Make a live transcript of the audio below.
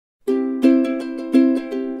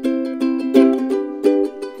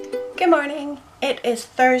morning. It is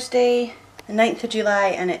Thursday, the 9th of July,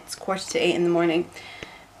 and it's 7:45 in the morning.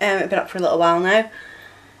 I've been up for a little while now. You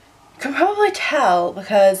can probably tell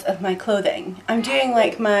because of my clothing. I'm doing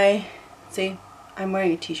like my, see, I'm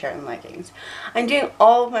wearing a t-shirt and leggings. I'm doing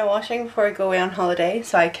all of my washing before I go away on holiday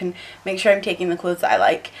so I can make sure I'm taking the clothes that I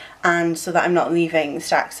like and so that I'm not leaving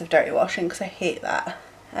stacks of dirty washing because I hate that.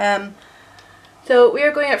 So we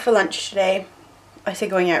are going out for lunch today. I say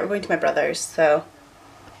going out, we're going to my brother's, so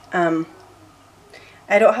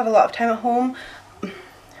I don't have a lot of time at home.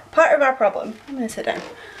 Part of our problem, I'm going to sit down.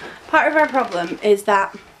 Part of our problem is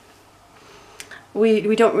that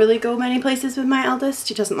we don't really go many places with my eldest.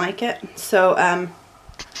 He doesn't like it. So,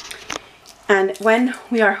 and when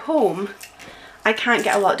we are home, I can't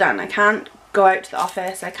get a lot done. I can't go out to the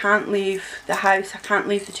office. I can't leave the house. I can't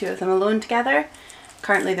leave the two of them alone together.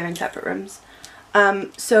 Currently they're in separate rooms.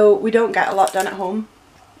 So we don't get a lot done at home.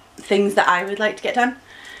 Things that I would like to get done.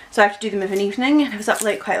 So I have to do them of an evening. I was up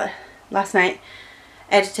late quite last night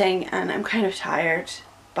editing and I'm kind of tired,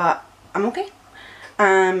 but I'm okay.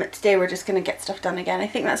 Today we're just going to get stuff done again. I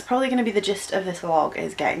think that's probably going to be the gist of this vlog,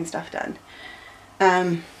 is getting stuff done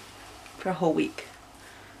for a whole week.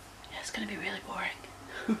 Yeah, it's going to be really boring.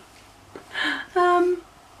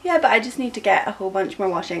 Yeah, but I just need to get a whole bunch more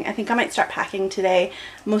washing. I think I might start packing today.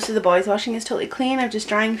 Most of the boys' washing is totally clean. I'm just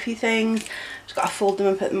drying a few things. Just got to fold them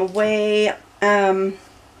and put them away.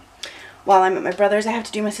 While I'm at my brother's, I have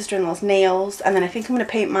to do my sister-in-law's nails, and then I think I'm going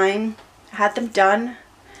to paint mine. I had them done,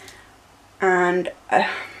 and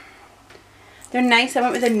they're nice. I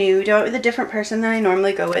went with a nude. I went with a different person than I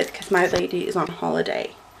normally go with because my lady is on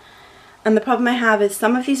holiday. And the problem I have is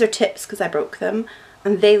some of these are tips because I broke them,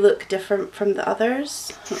 and they look different from the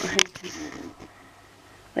others.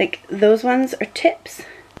 Like those ones are tips,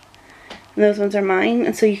 and those ones are mine,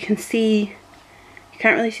 and so you can see, you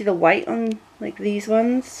can't really see the white on like these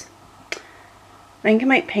ones. I think I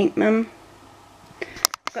might paint them.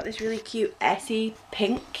 I've got this really cute Essie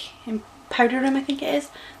pink in powder room, I think it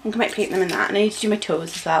is. I think I might paint them in that, and I need to do my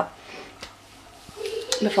toes as well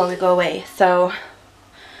before we go away. So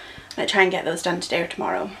I'm going to try and get those done today or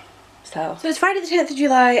tomorrow. So it's Friday the 10th of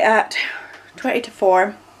July at 20 to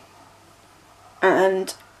 4,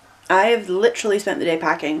 and I have literally spent the day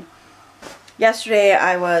packing. Yesterday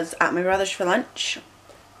I was at my brother's for lunch.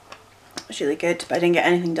 It was really good, but I didn't get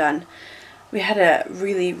anything done. We had a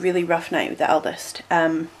really, really rough night with the eldest,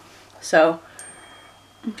 so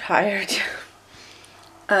I'm tired.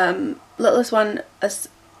 Littlest one is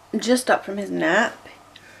just up from his nap.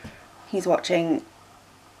 He's watching,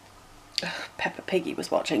 Peppa Piggy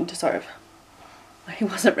was watching to sort of, he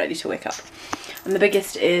wasn't ready to wake up. And the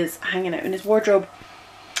biggest is hanging out in his wardrobe.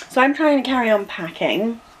 So I'm trying to carry on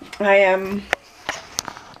packing. I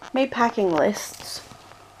made packing lists,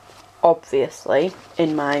 obviously,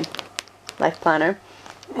 in my life planner.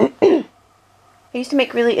 I used to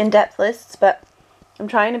make really in-depth lists, but I'm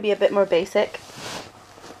trying to be a bit more basic.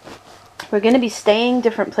 We're going to be staying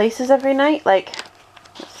different places every night, like,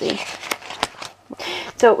 let's see.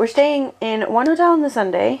 So we're staying in one hotel on the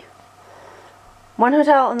Sunday, one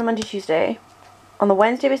hotel on the Monday, Tuesday. On the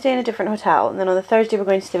Wednesday we stay in a different hotel, and then on the Thursday we're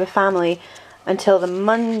going to stay with family until the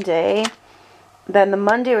Monday. Then the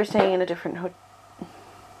Monday we're staying in a different hotel.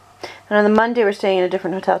 And on the Monday we're staying in a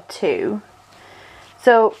different hotel too.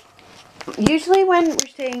 So usually when we're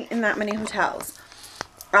staying in that many hotels,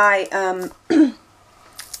 I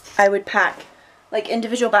would pack like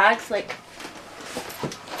individual bags, like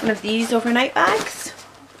one of these overnight bags.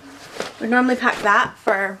 We'd normally pack that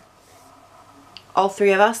for all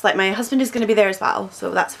three of us. Like my husband is going to be there as well, so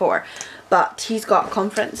that's 4. But he's got a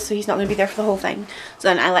conference, so he's not going to be there for the whole thing. So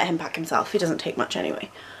then I let him pack himself. He doesn't take much anyway.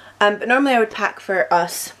 But normally I would pack for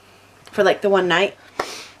us for like the one night.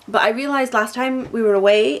 But I realised last time we were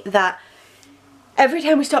away that every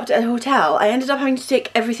time we stopped at a hotel, I ended up having to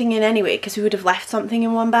take everything in anyway because we would have left something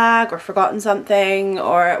in one bag or forgotten something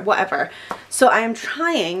or whatever. So I am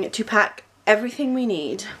trying to pack everything we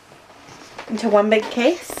need into one big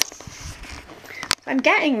case. I'm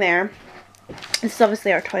getting there. This is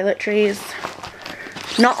obviously our toiletries.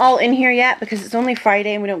 Not all in here yet because it's only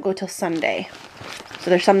Friday and we don't go till Sunday. So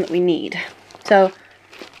there's some that we need. So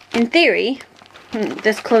in theory,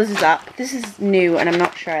 this closes up. This is new and I'm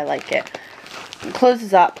not sure I like it. It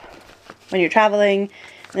closes up when you're traveling,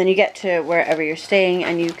 and then you get to wherever you're staying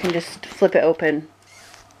and you can just flip it open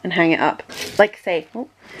and hang it up. Like say, oh,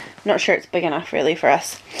 I'm not sure it's big enough really for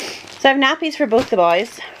us. So I have nappies for both the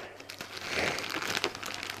boys.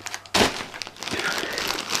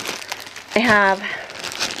 I have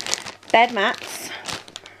bed mats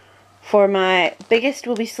for my biggest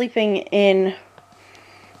will be sleeping in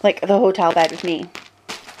like the hotel bed with me.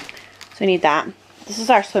 we need that. This is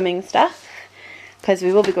our swimming stuff, because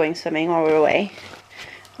we will be going swimming while we're away.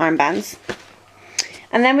 Armbands.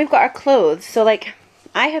 And then we've got our clothes. So like,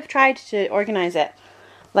 I have tried to organize it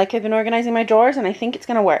like I've been organizing my drawers, and I think it's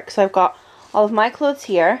going to work. So I've got all of my clothes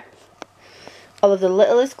here, all of the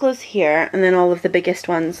littlest clothes here, and then all of the biggest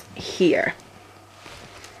ones here.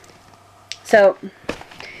 So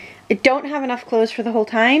I don't have enough clothes for the whole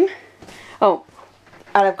time. Oh,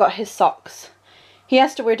 and I've got his socks. He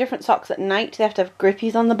has to wear different socks at night. They have to have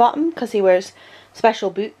grippies on the bottom because he wears special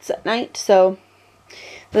boots at night. So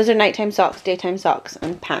those are nighttime socks, daytime socks,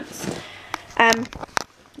 and pants.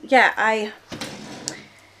 Yeah, I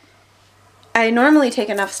normally take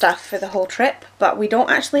enough stuff for the whole trip, but we don't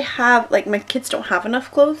actually have, like, my kids don't have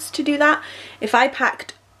enough clothes to do that. If I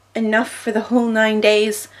packed enough for the whole 9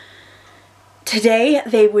 days today,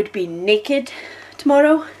 they would be naked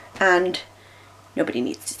tomorrow, and nobody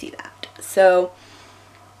needs to see that. So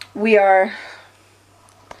we are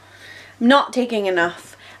not taking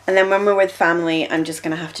enough, and then when we're with family, I'm just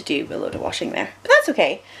gonna have to do a load of washing there, but that's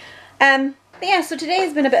okay. But yeah, so today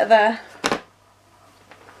has been a bit of a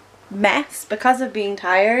mess because of being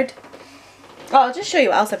tired. Oh, I'll just show you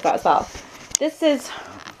what else I've got as well. This is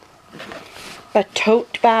a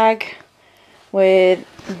tote bag with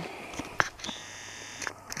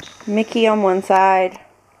Mickey on one side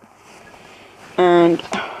and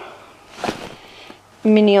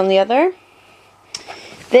Minnie on the other.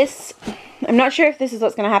 This, I'm not sure if this is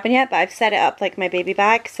what's going to happen yet, but I've set it up like my baby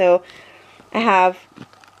bag. So I have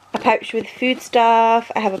a pouch with food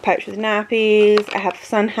stuff, I have a pouch with nappies, I have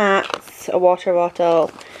sun hats, a water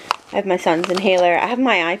bottle, I have my son's inhaler, I have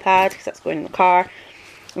my iPad because that's going in the car,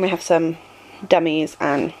 and we have some dummies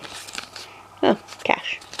and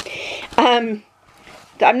cash.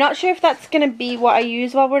 I'm not sure if that's going to be what I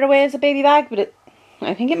use while we're away as a baby bag, but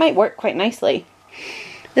I think it might work quite nicely.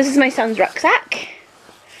 This is my son's rucksack.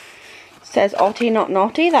 It says Auty, not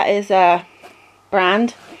naughty. That is a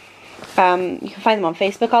brand. You can find them on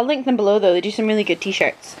Facebook. I'll link them below though. They do some really good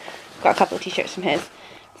t-shirts. Got a couple of t-shirts from his.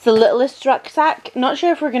 It's the littlest rucksack. Not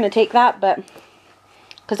sure if we're going to take that, but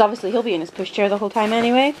because obviously he'll be in his pushchair the whole time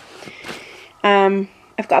anyway.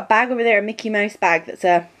 I've got a bag over there, a Mickey Mouse bag that's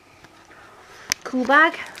a cool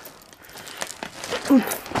bag.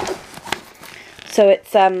 So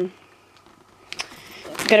it's we're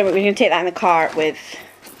gonna take that in the car with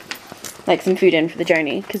like some food in for the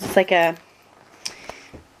journey, because it's like a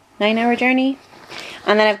 9-hour journey.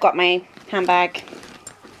 And then I've got my handbag.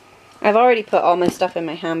 I've already put all my stuff in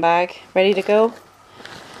my handbag ready to go,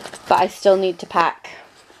 but I still need to pack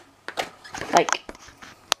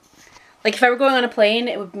like if I were going on a plane,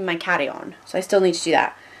 it would be my carry-on, so I still need to do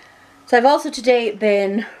that. So I've also today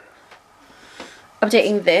been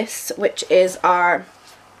updating this, which is our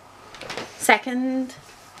second,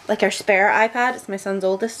 like our spare iPad. It's my son's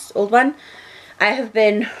old one. I have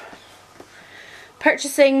been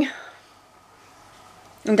purchasing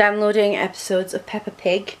and downloading episodes of Peppa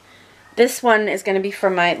Pig. This one is going to be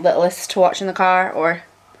for my littlest to watch in the car, or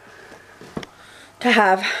to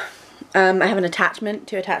have. I have an attachment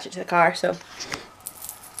to attach it to the car, so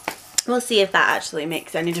we'll see if that actually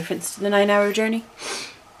makes any difference to the 9-hour journey.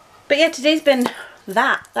 But yeah, today's been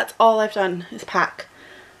that. That's all I've done is pack.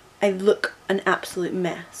 I look an absolute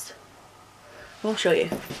mess. We'll show you.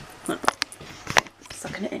 Look.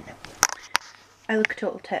 Sucking it in. I look a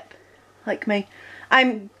total tip. Like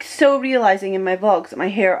I'm so realising in my vlogs that my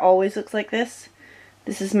hair always looks like this.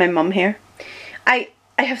 This is my mum hair. I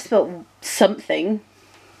have spilt something.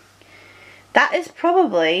 That is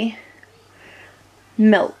probably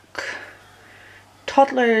milk.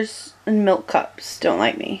 Toddlers and milk cups don't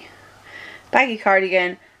like me. Baggy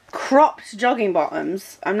cardigan. Cropped jogging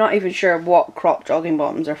bottoms. I'm not even sure what cropped jogging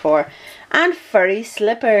bottoms are for. And furry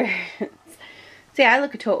slippers. See, I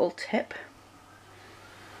look a total tip.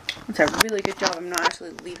 That's a really good job. I'm not actually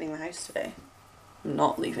leaving the house today. I'm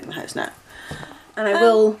not leaving the house now. And I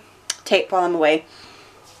will tape while I'm away.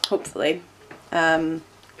 Hopefully.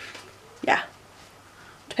 Yeah.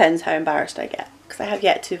 Depends how embarrassed I get. Because I have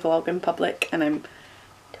yet to vlog in public and I'm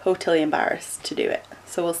totally embarrassed to do it.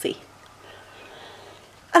 So we'll see.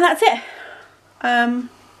 And that's it.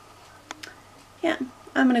 Yeah,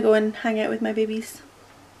 I'm gonna go and hang out with my babies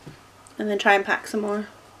and then try and pack some more.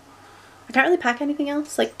 I can't really pack anything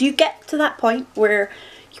else. Like, do you get to that point where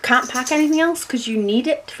you can't pack anything else because you need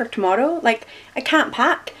it for tomorrow? Like, I can't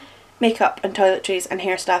pack makeup and toiletries and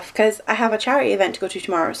hair stuff because I have a charity event to go to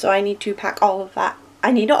tomorrow, so I need to pack all of that.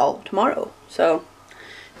 I need it all tomorrow, so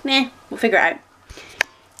nah, we'll figure it out.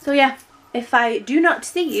 So yeah, if I do not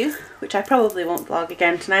see you, which I probably won't vlog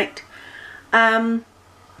again tonight, I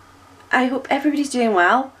hope everybody's doing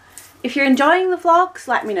well. if you're enjoying the vlogs,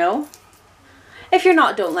 let me know. If you're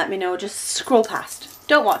not, don't let me know. Just scroll past.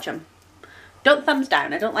 Don't watch them. Don't thumbs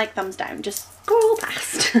down. I don't like thumbs down. Just scroll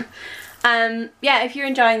past. Yeah, if you're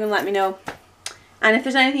enjoying them, let me know. And if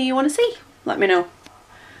there's anything you want to see, let me know.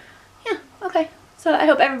 Yeah, okay. So I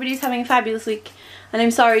hope everybody's having a fabulous week. And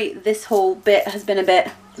I'm sorry this whole bit has been a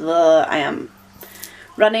bit... I am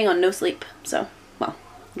running on no sleep. So, well,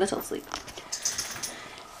 little sleep.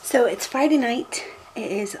 So it's Friday night.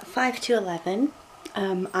 It is 5 to 11.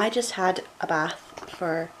 I just had a bath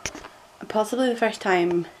for possibly the first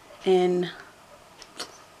time in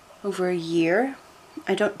over a year.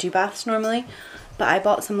 I don't do baths normally, but I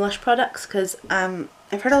bought some Lush products because I've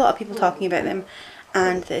heard a lot of people talking about them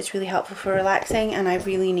and that it's really helpful for relaxing, and I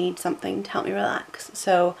really need something to help me relax.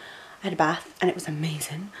 So I had a bath and it was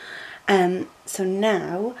amazing. So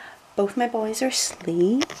now both my boys are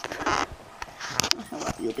asleep. I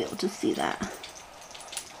hope you'll be able to see that.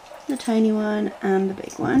 The tiny one and the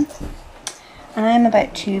big one. And I'm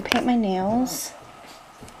about to paint my nails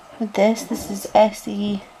with this. This is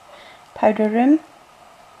Essie Powder Room.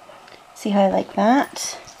 See how I like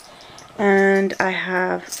that. And I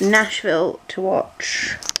have Nashville to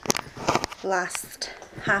watch the last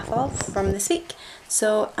half of from this week.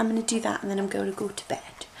 So I'm going to do that and then I'm going to go to bed.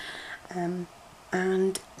 I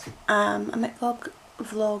might vlog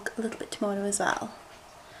a little bit tomorrow as well.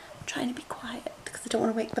 I'm trying to be quiet because I don't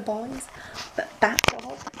want to wake the boys. But that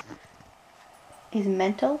dog is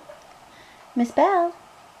mental. Miss Belle.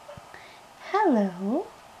 Hello.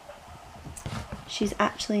 She's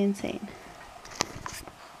actually insane.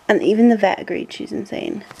 And even the vet agreed she's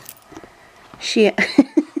insane. She...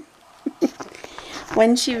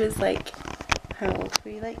 when she was like... how old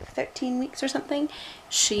were you? Like 13 weeks or something?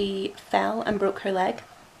 She fell and broke her leg.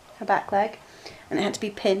 Her back leg. And it had to be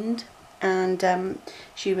pinned. And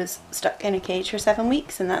she was stuck in a cage for 7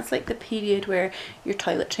 weeks. And that's like the period where you're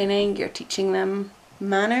toilet training. You're teaching them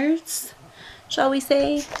manners, shall we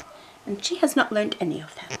say. And she has not learned any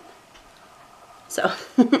of them. So,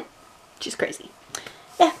 she's crazy.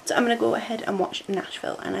 Yeah, so I'm going to go ahead and watch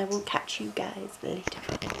Nashville and I will catch you guys later.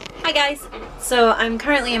 Hi guys, so I'm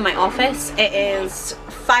currently in my office. It is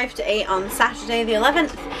 5 to 8 on Saturday the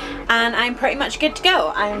 11th and I'm pretty much good to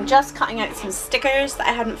go. I'm just cutting out some stickers that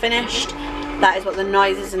I hadn't finished. That is what the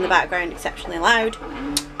noise is in the background, exceptionally loud.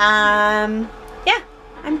 Yeah,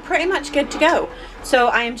 I'm pretty much good to go. So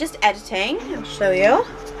I am just editing. I'll show you.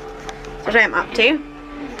 That's what I'm up to.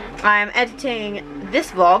 I'm editing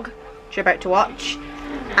this vlog, which you're about to watch,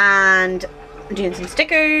 and I'm doing some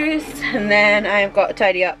stickers, and then I've got to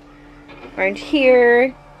tidy up around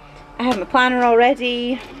here. I have my planner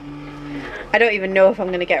already. I don't even know if I'm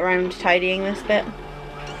going to get around to tidying this bit.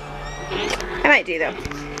 I might do though.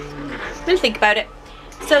 We'll think about it.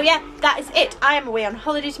 So yeah, that is it. I am away on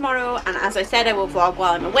holiday tomorrow, and as I said, I will vlog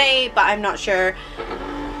while I'm away, but I'm not sure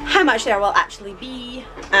how much there will actually be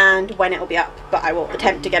and when it will be up, but I will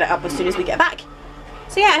attempt to get it up as soon as we get back.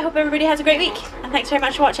 So yeah, I hope everybody has a great week, and thanks very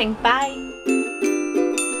much for watching. Bye!